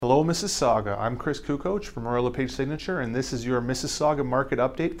Hello Mississauga, I'm Chris Kukoc from Royal LePage Signature, and this is your Mississauga market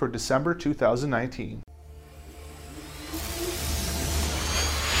update for December 2019.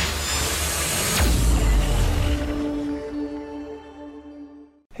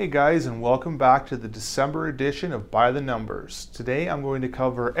 Hey guys, and welcome back to the December edition of By the Numbers. Today I'm going to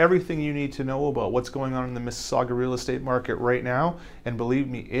cover everything you need to know about what's going on in the Mississauga real estate market right now, and believe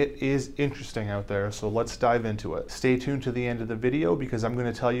me, it is interesting out there, so let's dive into it. Stay tuned to the end of the video because I'm going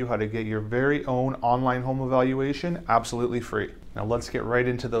to tell you how to get your very own online home evaluation absolutely free. Now let's get right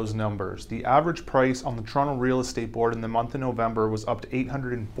into those numbers. The average price on the Toronto Real Estate Board in the month of November was up to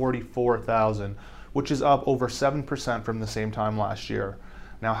 $844,000, which is up over 7% from the same time last year.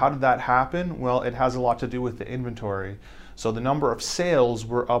 Now, how did that happen? Well, it has a lot to do with the inventory. So the number of sales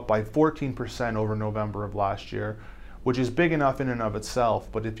were up by 14% over November of last year, which is big enough in and of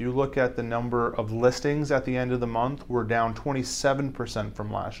itself. But if you look at the number of listings at the end of the month, we're down 27%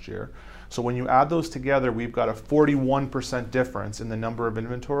 from last year. So when you add those together, we've got a 41% difference in the number of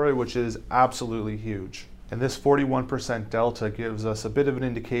inventory, which is absolutely huge. And this 41% delta gives us a bit of an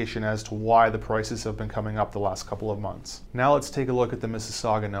indication as to why the prices have been coming up the last couple of months. Now let's take a look at the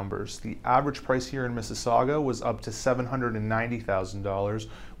Mississauga numbers. The average price here in Mississauga was up to $790,000,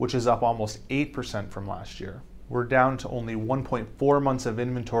 which is up almost 8% from last year. We're down to only 1.4 months of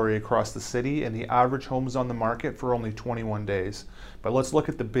inventory across the city, and the average home is on the market for only 21 days. But let's look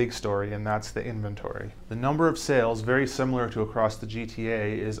at the big story, and that's the inventory. The number of sales, very similar to across the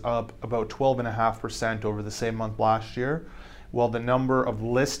GTA, is up about 12.5% over the same month last year, while the number of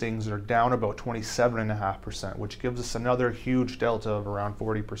listings are down about 27.5%, which gives us another huge delta of around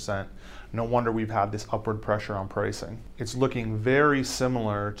 40%. No wonder we've had this upward pressure on pricing. It's looking very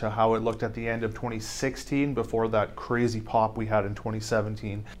similar to how it looked at the end of 2016 before that crazy pop we had in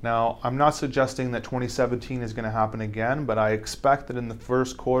 2017. Now, I'm not suggesting that 2017 is going to happen again, but I expect that in the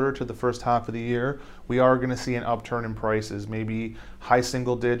first quarter to the first half of the year, we are going to see an upturn in prices, maybe high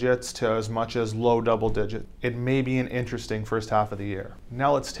single digits to as much as low double digits. It may be an interesting first half of the year.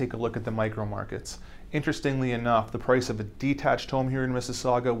 Now let's take a look at the micro markets. Interestingly enough, the price of a detached home here in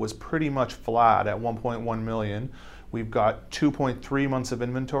Mississauga was pretty much flat at $1.1 million. We've got 2.3 months of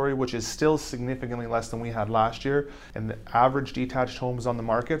inventory, which is still significantly less than we had last year, and the average detached home is on the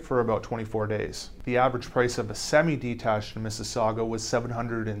market for about 24 days. The average price of a semi-detached in Mississauga was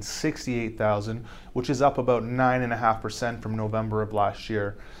 $768,000, which is up about 9.5% from November of last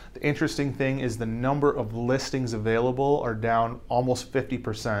year. The interesting thing is the number of listings available are down almost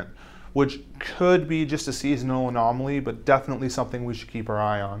 50%. Which could be just a seasonal anomaly, but definitely something we should keep our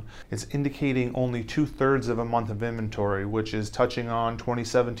eye on. It's indicating only 2/3 of a month of inventory, which is touching on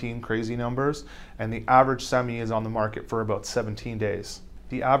 2017 crazy numbers, and the average semi is on the market for about 17 days.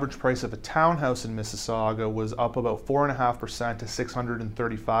 The average price of a townhouse in Mississauga was up about 4.5% to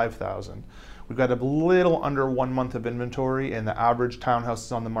 $635,000. We've got a little under 1 month of inventory, and the average townhouse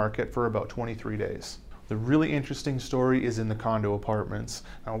is on the market for about 23 days. The really interesting story is in the condo apartments.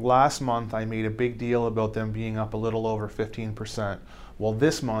 Now, last month I made a big deal about them being up a little over 15%. Well,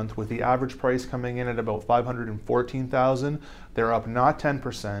 this month, with the average price coming in at about $514,000, they're up not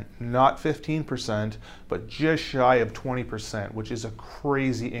 10%, not 15%, but just shy of 20%, which is a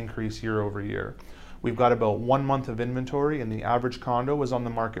crazy increase year over year. We've got about 1 month of inventory, and the average condo is on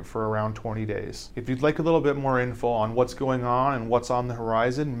the market for around 20 days. If you'd like a little bit more info on what's going on and what's on the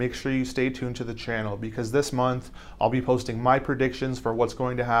horizon, make sure you stay tuned to the channel, because this month I'll be posting my predictions for what's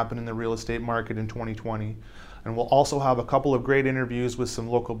going to happen in the real estate market in 2020. And we'll also have a couple of great interviews with some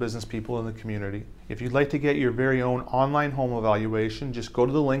local business people in the community. If you'd like to get your very own online home evaluation, just go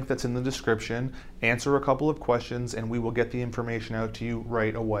to the link that's in the description, answer a couple of questions, and we will get the information out to you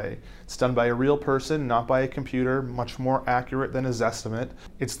right away. It's done by a real person, not by a computer, much more accurate than a Zestimate.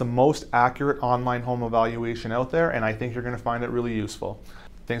 It's the most accurate online home evaluation out there, and I think you're going to find it really useful.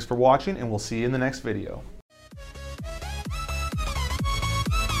 Thanks for watching, and we'll see you in the next video.